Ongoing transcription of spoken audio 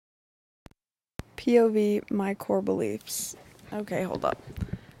POV, my core beliefs. Okay, hold up.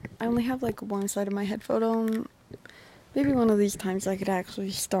 I only have like one side of my head photo on. Maybe one of these times I could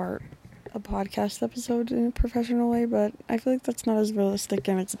actually start a podcast episode in a professional way, but I feel like that's not as realistic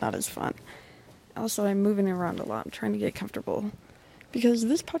and it's not as fun. Also, I'm moving around a lot. I'm trying to get comfortable. Because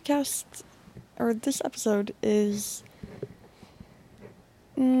this podcast, or this episode is,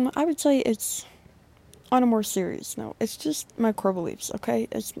 I would say it's on a more serious note. It's just my core beliefs, okay?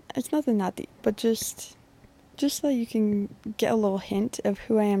 It's nothing that deep, but just so you can get a little hint of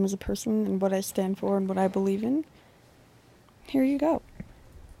who I am as a person and what I stand for and what I believe in. Here you go.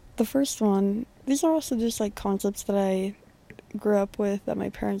 The first one, these are also just like concepts that I grew up with, that my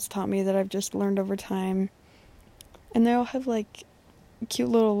parents taught me, that I've just learned over time. And they all have like cute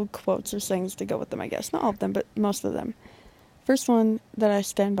little quotes or sayings to go with them, I guess. Not all of them, but most of them. First one that I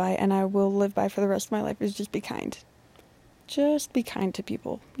stand by and I will live by for the rest of my life is just be kind. Just be kind to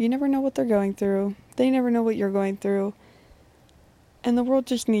people. You never know what they're going through. They never know what you're going through. And the world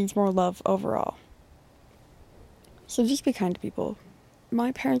just needs more love overall. So just be kind to people.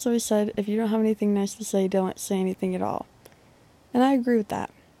 My parents always said, if you don't have anything nice to say, don't say anything at all. And I agree with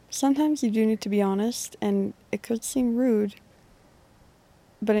that. Sometimes you do need to be honest, and it could seem rude,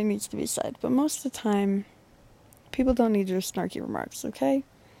 but it needs to be said. But most of the time, people don't need your snarky remarks, okay?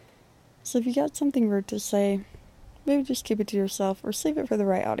 So if you got something rude to say, maybe just keep it to yourself or save it for the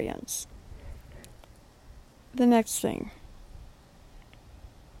right audience. The next thing.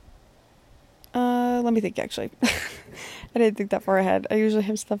 Let me think, actually. I didn't think that far ahead. I usually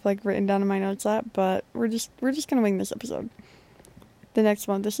have stuff like written down in my notes app, but we're just gonna wing this episode. The next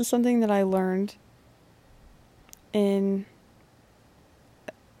one. This is something that I learned in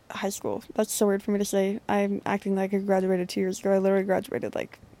high school. That's so weird for me to say. I'm acting like I graduated 2 years ago. I literally graduated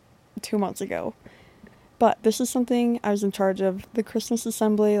like 2 months ago. But this is something I was in charge of the Christmas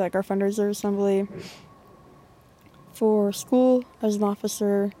assembly, like our fundraiser assembly for school. I was an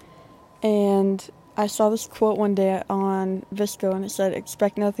officer, and I saw this quote one day on Visco, and it said,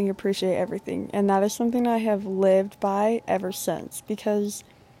 expect nothing, appreciate everything. And that is something I have lived by ever since, because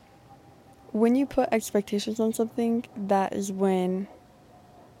when you put expectations on something, that is when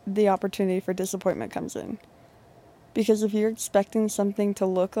the opportunity for disappointment comes in. Because if you're expecting something to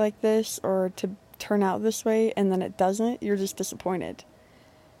look like this or to turn out this way and then it doesn't, you're just disappointed.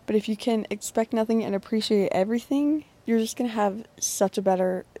 But if you can expect nothing and appreciate everything, you're just going to have such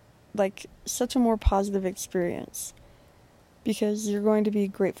a more positive experience. Because you're going to be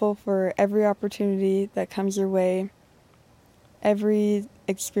grateful for every opportunity that comes your way, every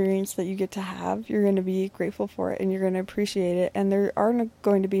experience that you get to have. You're going to be grateful for it and you're going to appreciate it, and there are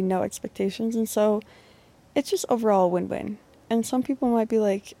going to be no expectations, and so it's just overall a win-win. And some people might be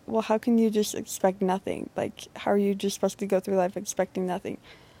like, well, how can you just expect nothing? Like, how are you just supposed to go through life expecting nothing?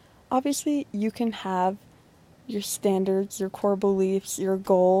 Obviously, you can have your standards, your core beliefs, your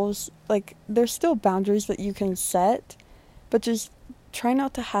goals. Like, there's still boundaries that you can set, but just try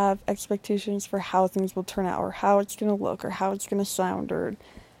not to have expectations for how things will turn out or how it's going to look or how it's going to sound, or,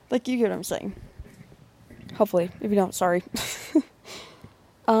 like, you get what I'm saying. Hopefully. If you don't, sorry.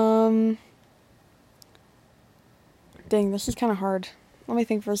 Dang, this is kind of hard. Let me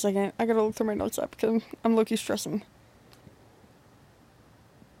think for a second. I gotta look through my notes up because I'm low-key stressing.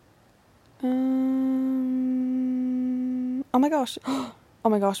 Oh my gosh. Oh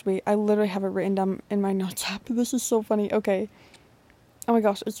my gosh, wait. I literally have it written down in my notes app. This is so funny. Okay. Oh my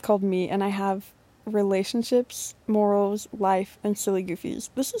gosh, it's called Me, and I have relationships, morals, life, and silly goofies.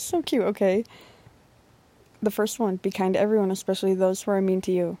 This is so cute, okay? The first one, be kind to everyone, especially those who are mean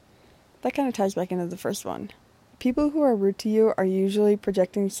to you. That kind of ties back into the first one. People who are rude to you are usually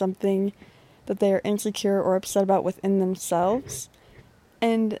projecting something that they are insecure or upset about within themselves.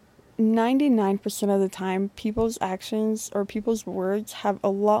 And 99% of the time, people's actions or people's words have a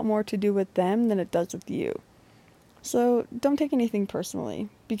lot more to do with them than it does with you. So don't take anything personally,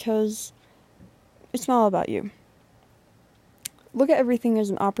 because it's not all about you. Look at everything as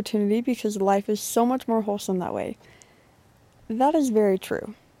an opportunity, because life is so much more wholesome that way. That is very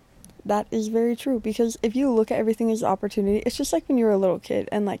true. That is very true, because if you look at everything as an opportunity, it's just like when you were a little kid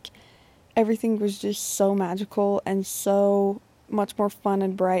and like everything was just so magical and so much more fun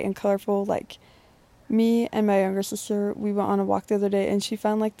and bright and colorful. Like, me and my younger sister, we went on a walk the other day and she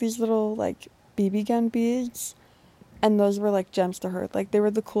found like these little like BB gun beads, and those were like gems to her. Like, they were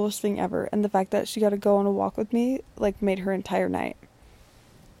the coolest thing ever, and the fact that she got to go on a walk with me like made her entire night.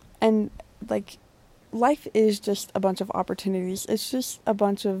 And like, life is just a bunch of opportunities. It's just a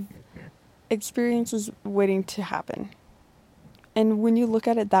bunch of experiences waiting to happen. And when you look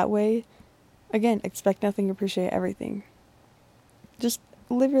at it that way, again, expect nothing, appreciate everything. Just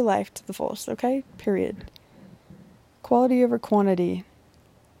live your life to the fullest, okay? Period. Quality over quantity.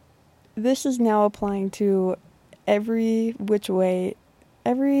 This is now applying to every which way,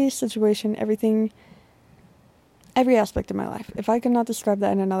 every situation, everything, every aspect of my life. If I could not describe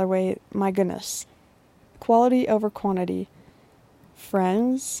that in another way, my goodness. Quality over quantity.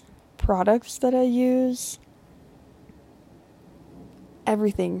 Friends, products that I use,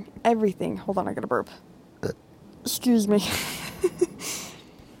 everything. Hold on, I gotta burp. Excuse me.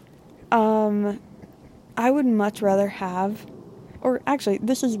 I would much rather have, or actually,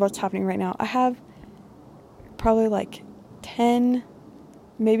 this is what's happening right now. I have probably like 10,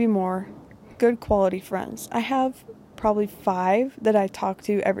 maybe more, good quality friends. I have probably 5 that I talk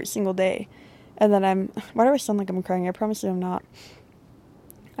to every single day. And then why do I sound like I'm crying? I promise you I'm not.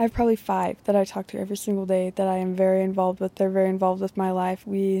 I have probably 5 that I talk to every single day that I am very involved with. They're very involved with my life.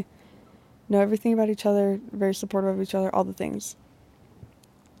 We know everything about each other, very supportive of each other, all the things.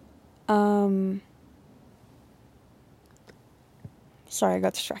 Sorry, I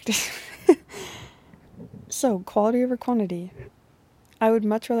got distracted. So, quality over quantity. I would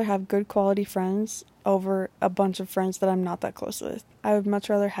much rather have good quality friends over a bunch of friends that I'm not that close with. I would much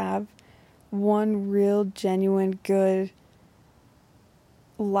rather have one real, genuine, good,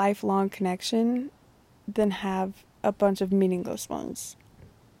 lifelong connection than have a bunch of meaningless ones.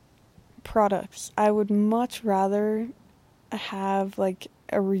 Products. I would much rather have like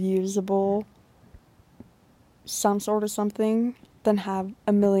a reusable some sort of something than have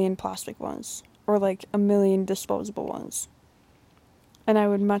a million plastic ones or like a million disposable ones. And I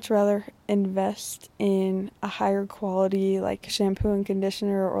would much rather invest in a higher quality like shampoo and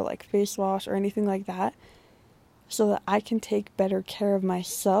conditioner or like face wash or anything like that so that I can take better care of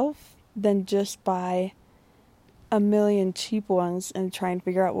myself than just buy a million cheap ones and try and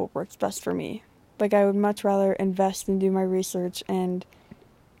figure out what works best for me. Like, I would much rather invest and do my research and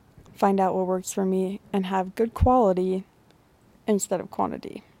find out what works for me and have good quality instead of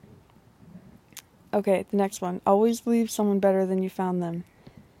quantity. Okay, the next one. Always leave someone better than you found them.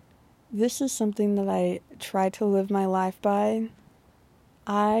 This is something that I try to live my life by.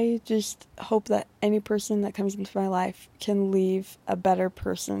 I just hope that any person that comes into my life can leave a better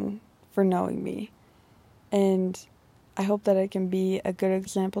person for knowing me. And I hope that I can be a good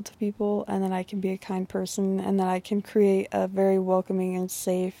example to people and that I can be a kind person and that I can create a very welcoming and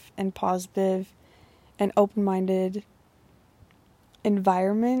safe and positive and open-minded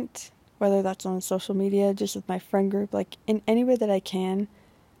environment, whether that's on social media, just with my friend group, like in any way that I can.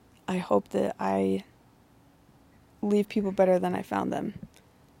 I hope that I leave people better than I found them.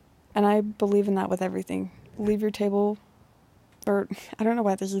 And I believe in that with everything. Leave your table, or I don't know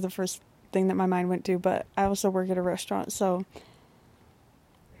why this is the first thing that my mind went to, but I also work at a restaurant, so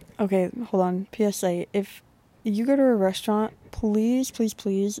okay, hold on. PSA, if you go to a restaurant, please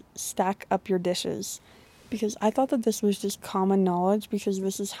stack up your dishes, because I thought that this was just common knowledge, because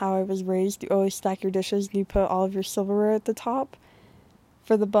this is how I was raised. You always stack your dishes and you put all of your silverware at the top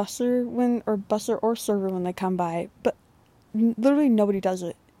for the busser or server when they come by, but literally nobody does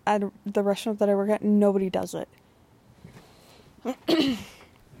it. At the restaurant that I work at, nobody does it.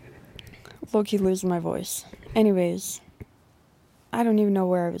 Low-key losing my voice. Anyways, I don't even know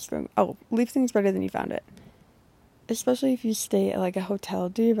where I was going. Oh, leave things better than you found it. Especially if you stay at like a hotel,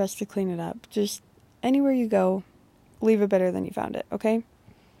 do your best to clean it up. Just anywhere you go, leave it better than you found it, okay?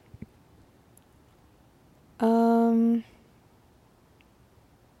 Oh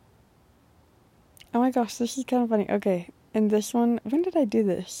my gosh, this is kind of funny. Okay, and this one, when did I do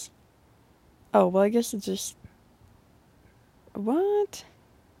this? Oh, well, I guess it's just... What?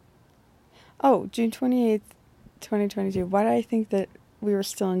 Oh, June 28th, 2022. Why did I think that we were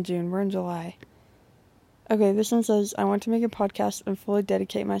still in June? We're in July. Okay, this one says, I want to make a podcast and fully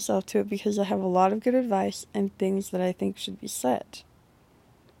dedicate myself to it because I have a lot of good advice and things that I think should be said.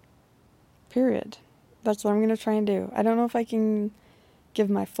 Period. That's what I'm going to try and do. I don't know if I can give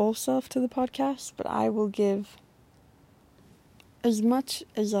my full self to the podcast, but I will give as much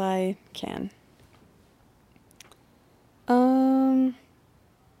as I can.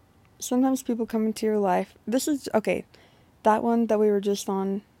 Sometimes people come into your life. This is, okay, that one that we were just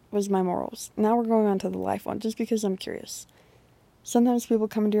on was my morals. Now we're going on to the life one, just because I'm curious. Sometimes people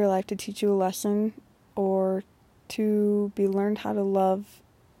come into your life to teach you a lesson, or to be learned how to love,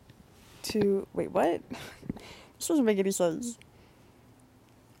 wait, what? This doesn't make any sense.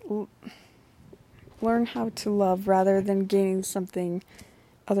 Learn how to love rather than gaining something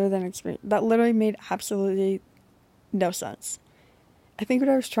other than experience. That literally made absolutely no sense. I think what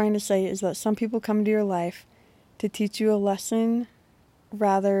I was trying to say is that some people come into your life to teach you a lesson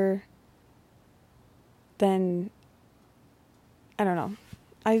rather than, I don't know.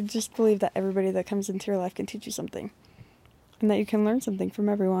 I just believe that everybody that comes into your life can teach you something. And that you can learn something from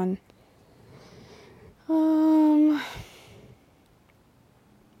everyone.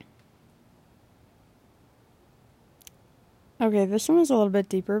 Okay, this one is a little bit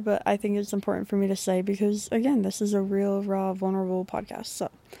deeper, but I think it's important for me to say because, again, this is a real, raw, vulnerable podcast. So,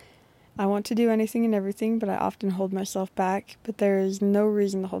 I want to do anything and everything, but I often hold myself back. But there is no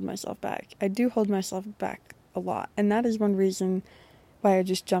reason to hold myself back. I do hold myself back a lot. And that is one reason why I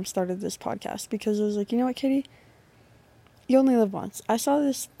just jump-started this podcast. Because I was like, you know what, Katie? You only live once. I saw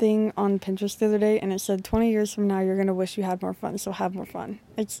this thing on Pinterest the other day, and it said 20 years from now, you're going to wish you had more fun, so have more fun.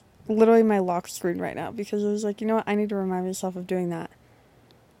 It's literally my lock screen right now, because I was like, you know what, I need to remind myself of doing that.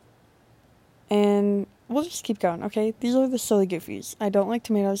 And we'll just keep going, okay? These are the silly goofies. I don't like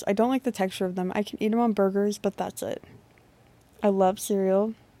tomatoes. I don't like the texture of them. I can eat them on burgers, but that's it. I love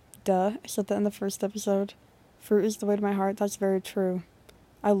cereal. Duh. I said that in the first episode. Fruit is the way to my heart. That's very true.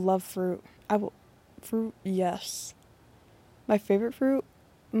 I love fruit. Fruit, yes. My favorite fruit?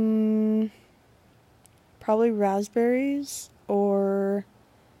 Probably raspberries, or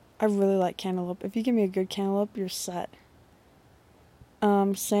I really like cantaloupe. If you give me a good cantaloupe, you're set.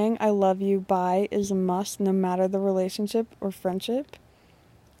 Saying I love you, bye, is a must, no matter the relationship or friendship.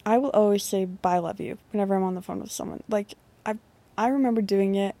 I will always say bye, love you, whenever I'm on the phone with someone. Like, I remember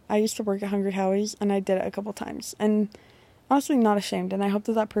doing it. I used to work at Hungry Howie's, and I did it a couple times. And honestly, not ashamed, and I hope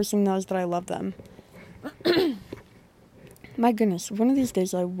that that person knows that I love them. My goodness, one of these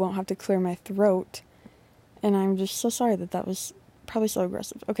days I won't have to clear my throat, and I'm just so sorry that was probably so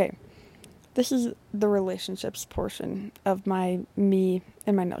aggressive. Okay, this is the relationships portion of me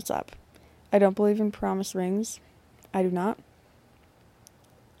and my notes app. I don't believe in promise rings. I do not.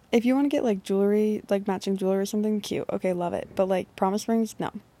 If you want to get, like, jewelry, like matching jewelry or something, cute. Okay, love it. But, like, promise rings,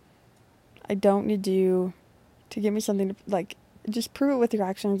 no. I don't need you to give me something to, like, just prove it with your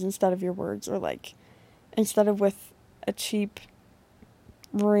actions instead of your words, or, like, instead of with a cheap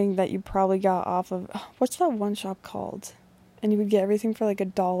ring that you probably got off of, what's that one shop called? And you would get everything for, like,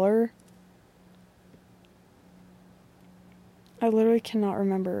 $1. I literally cannot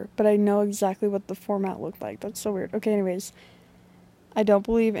remember, but I know exactly what the format looked like. That's so weird. Okay, anyways. I don't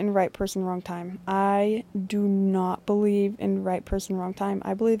believe in right person, wrong time. I do not believe in right person, wrong time.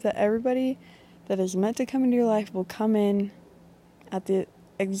 I believe that everybody that is meant to come into your life will come in at the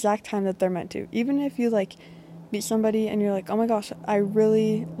exact time that they're meant to. Even if you, like, meet somebody and you're like, oh my gosh, I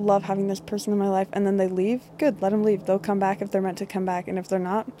really love having this person in my life, and then they leave, good, let them leave. They'll come back if they're meant to come back, and if they're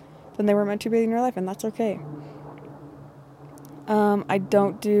not, then they were meant to be in your life, and that's okay. I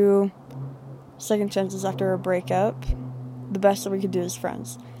don't do second chances after a breakup. The best that we could do as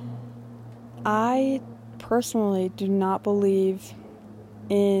friends. I personally do not believe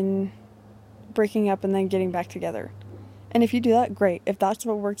in breaking up and then getting back together. And if you do that, great. If that's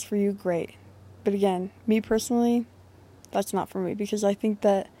what works for you, great. But again, me personally, that's not for me, because I think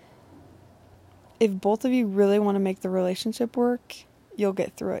that if both of you really want to make the relationship work, you'll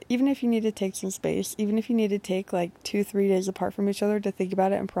get through it. Even if you need to take some space, even if you need to take like 2-3 days apart from each other to think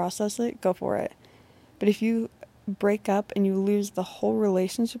about it and process it, go for it. But if you break up and you lose the whole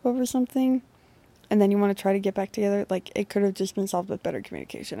relationship over something, and then you want to try to get back together, like, it could have just been solved with better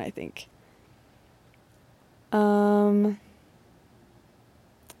communication, I think. I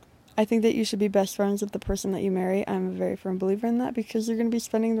think that you should be best friends with the person that you marry. I'm a very firm believer in that, because you're going to be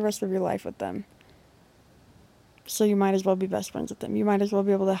spending the rest of your life with them. So you might as well be best friends with them. You might as well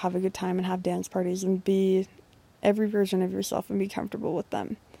be able to have a good time and have dance parties and be every version of yourself and be comfortable with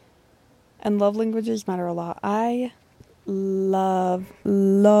them. And love languages matter a lot. I love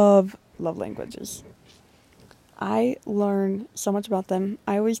languages. I learn so much about them.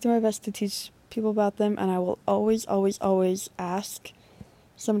 I always do my best to teach people about them, and I will always ask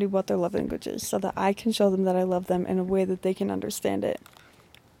somebody what their love language is, so that I can show them that I love them in a way that they can understand it.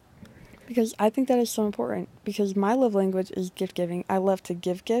 Because I think that is so important, because my love language is gift giving. I love to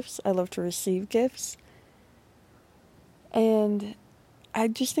give gifts. I love to receive gifts. And I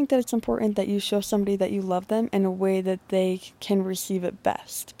just think that it's important that you show somebody that you love them in a way that they can receive it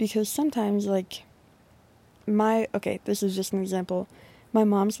best. Because sometimes, like, this is just an example. My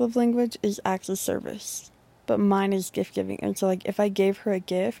mom's love language is acts of service, but mine is gift giving. And so, like, if I gave her a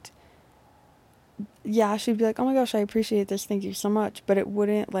gift, yeah, she'd be like, oh my gosh, I appreciate this, thank you so much. But it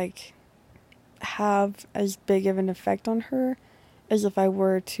wouldn't, like, have as big of an effect on her as if I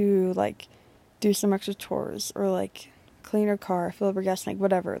were to, like, do some extra chores, or, like, clean her car, fill up her gas tank,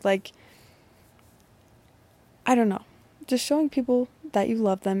 whatever. Like, I don't know. Just showing people that you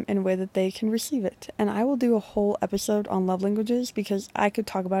love them in a way that they can receive it. And I will do a whole episode on love languages, because I could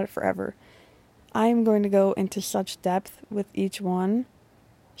talk about it forever. I am going to go into such depth with each one,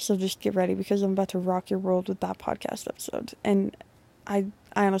 So just get ready, because I'm about to rock your world with that podcast episode. And I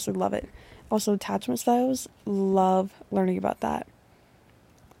honestly love it. Also, attachment styles, love learning about that.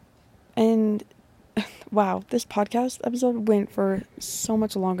 And wow, this podcast episode went for so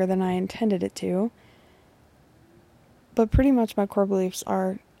much longer than I intended it to. But pretty much my core beliefs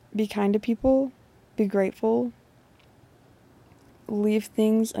are: be kind to people, be grateful, leave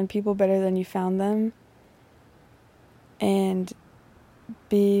things and people better than you found them, and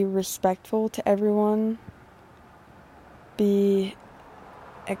be respectful to everyone, be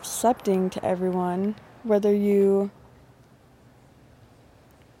accepting to everyone, whether you...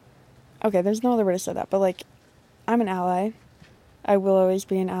 Okay, there's no other way to say that, but like, I'm an ally. I will always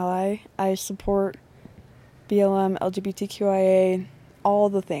be an ally. I support BLM, LGBTQIA, all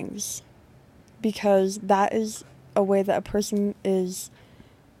the things, because that is a way that a person is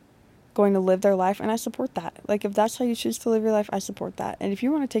going to live their life, and I support that. Like, if that's how you choose to live your life, I support that. And if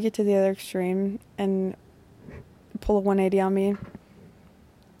you want to take it to the other extreme and pull a 180 on me,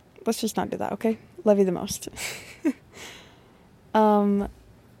 let's just not do that, okay? Love you the most.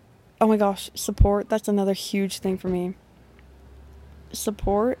 Oh my gosh, support, that's another huge thing for me.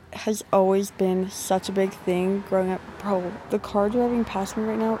 Support has always been such a big thing growing up. Bro, the car driving past me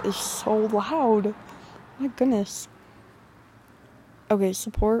right now is so loud. My goodness. Okay,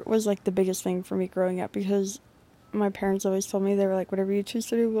 support was like the biggest thing for me growing up, because my parents always told me, they were like, whatever you choose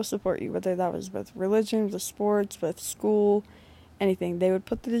to do, we'll support you. Whether that was with religion, with sports, with school, anything. They would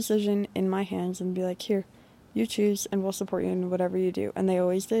put the decision in my hands and be like, here, you choose and we'll support you in whatever you do. And they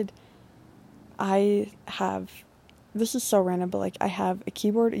always did. This is so random, but like, I have a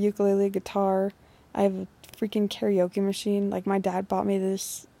keyboard, a ukulele, a guitar. I have a freaking karaoke machine. Like, my dad bought me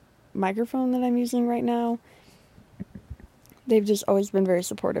this microphone that I'm using right now. They've just always been very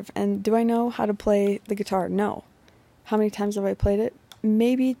supportive. And do I know how to play the guitar? No. How many times have I played it?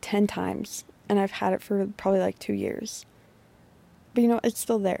 Maybe 10 times. And I've had it for probably like 2 years. But you know, it's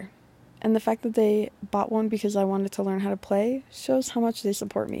still there. And the fact that they bought one because I wanted to learn how to play shows how much they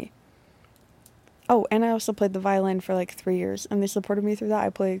support me. Oh, and I also played the violin for like 3 years, and they supported me through that. I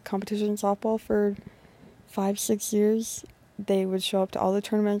played competition softball for 5-6 years. They would show up to all the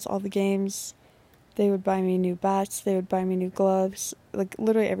tournaments, all the games. They would buy me new bats. They would buy me new gloves. Like,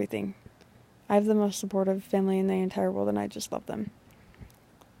 literally everything. I have the most supportive family in the entire world, and I just love them.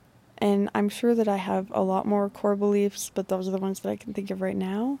 And I'm sure that I have a lot more core beliefs, but those are the ones that I can think of right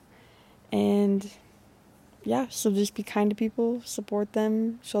now. And yeah, so just be kind to people, support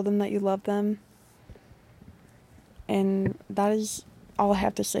them, show them that you love them. And that is all I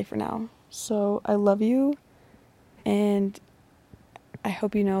have to say for now. So I love you, and I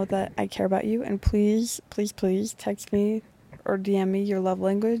hope you know that I care about you. And please, please, please text me or DM me your love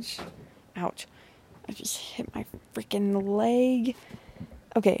language. Ouch. I just hit my freaking leg.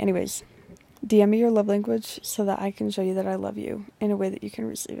 Okay, anyways. DM me your love language so that I can show you that I love you in a way that you can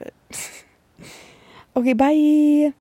receive it. Okay, bye!